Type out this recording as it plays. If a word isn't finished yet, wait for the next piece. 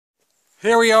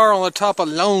Here we are on the top of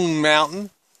Lone Mountain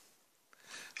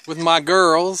with my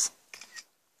girls.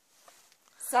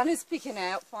 Sun is peeking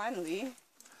out finally.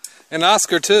 And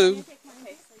Oscar too.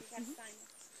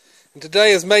 And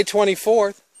today is May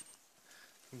 24th,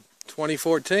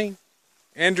 2014.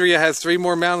 Andrea has 3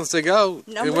 more mountains to go.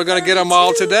 And we're going to get them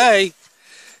all today.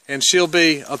 And she'll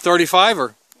be a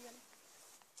 35er.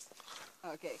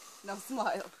 Okay, now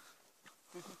smile.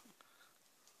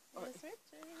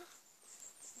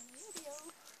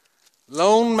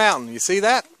 Lone Mountain, you see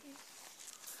that?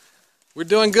 We're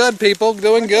doing good, people,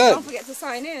 doing good. Don't forget to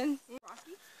sign in.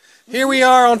 Here we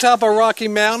are on top of Rocky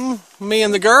Mountain, me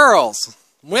and the girls,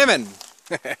 women.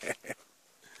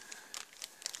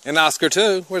 And Oscar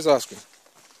too. Where's Oscar?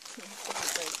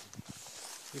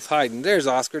 He's hiding. There's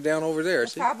Oscar down over there.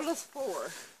 The Fabulous 4.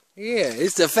 Yeah,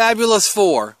 it's the Fabulous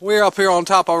 4. We're up here on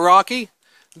top of Rocky.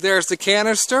 There's the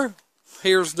canister.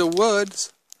 Here's the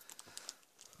woods.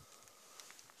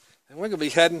 And we're going to be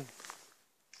heading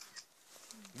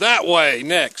that way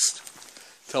next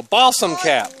to Balsam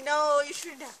Cap. No, you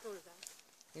shouldn't have told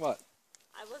that. What?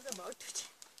 I was about to check.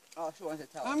 Oh, she wanted to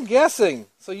tell. I'm guessing.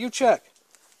 So you check.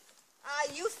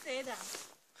 You say that.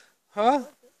 Huh?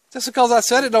 Just because I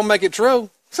said it don't make it true.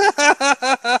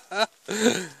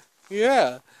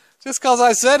 Yeah. Just because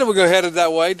I said it we're going to head it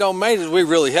that way don't mean it we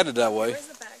really headed that way. Where's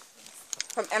the bag?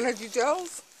 From Energy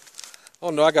Joe's? Oh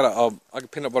no, I got a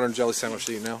peanut butter and jelly sandwich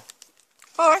to eat now.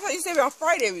 Oh, I thought you said on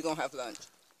Friday we're going to have lunch.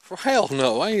 For hell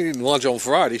no, I ain't eating lunch on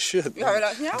Friday. Shit. You have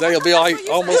lunch now? They'll be like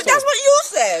almost. That's what you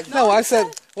said. No, I said.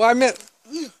 Well, I meant.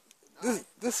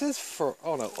 This is for.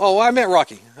 Oh no. Oh, I meant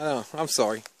Rocky. Oh, I'm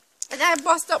sorry. I got to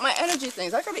bust up my energy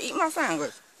things. I got to eat my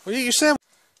sandwich. Well, you said.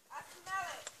 I smell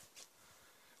it.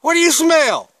 What do you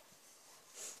smell?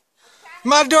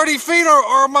 My dirty feet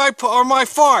or my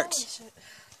farts?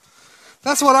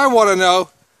 That's what I want to know.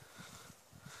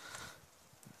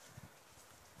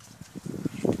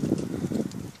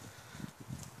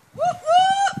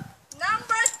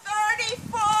 Number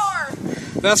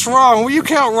 34. That's wrong. Will you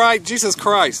count right? Jesus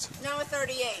Christ. Number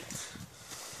 38.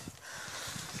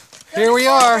 Here we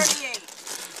are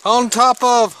 38. on top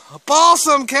of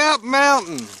Balsam Cap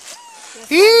Mountain.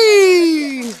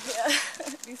 Eee!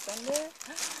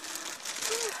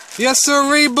 Yes,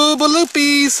 sirree,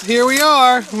 boobaloopies. Here we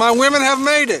are. My women have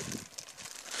made it.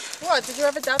 What? Did you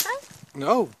ever doubt that?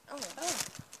 No. Oh.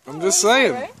 I'm just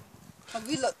saying. Right? Oh,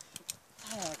 we look.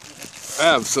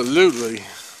 Absolutely.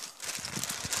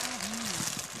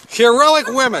 Heroic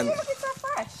women. Look, it's so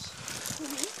fresh.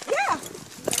 Yeah.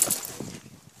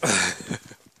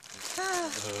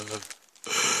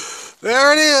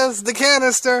 There it is, the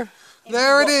canister.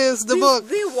 There it is, the book.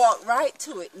 We walked right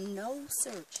to it. No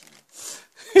searching.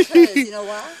 Because, you know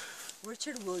why?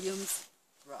 Richard Williams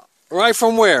rock. Right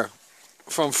from where?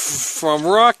 From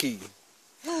Rocky.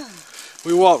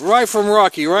 We walked right from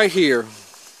Rocky, right here.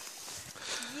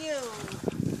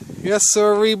 Yes,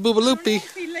 sirree, boobaloopy. I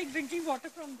feel like drinking water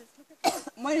from this. Look at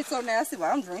that. Mine is so nasty, but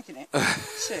I'm drinking it.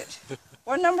 Shit.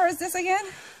 What number is this again?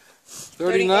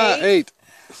 39, 8.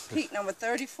 Peak number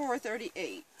 34,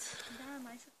 38. Damn,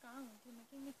 I should count. You're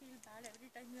making me feel bad every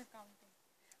time you're counting.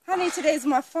 Honey, today's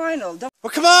my final. Don't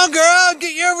Well, come on, girl,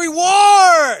 get your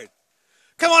reward.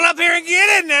 Come on up here and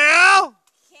get it now.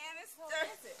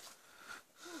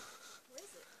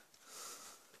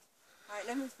 Alright,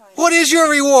 let me find it. What is your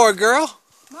reward, girl?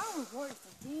 My reward is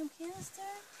the damn canister.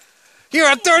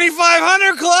 You're a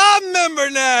 3500 club member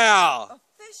now.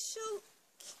 Official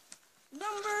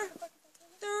number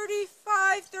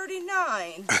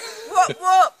 3539. Whoop,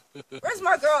 whoop. Where's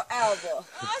my girl, Alba?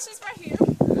 Oh, she's right here.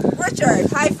 Richard,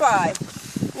 high five.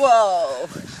 Whoa.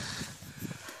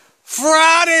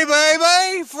 Friday,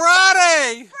 baby,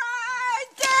 Friday.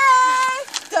 Friday!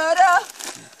 Da-da.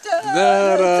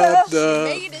 Da da She da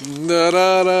made it. da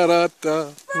da da da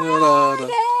da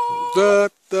da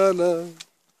da da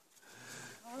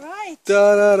Alright.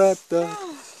 da da da da.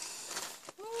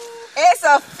 It's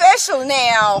official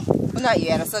now. Well, not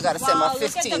yet. I still got to send my Wow, look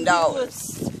at the $15. view.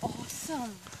 It's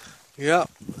awesome. Yep.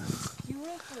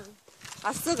 Beautiful.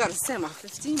 I still got to send my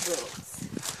 15 bucks.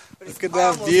 But it's Look at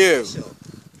that almost view. official.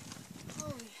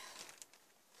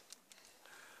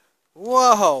 Oh,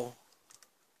 Whoa.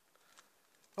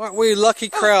 Aren't we a lucky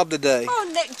crowd today? Oh,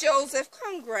 Nick Joseph,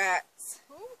 congrats.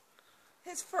 Who?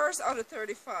 His first out of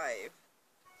 35.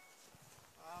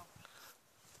 Wow.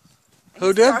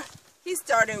 Who did? He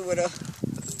started with a...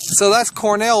 So that's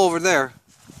Cornell over there.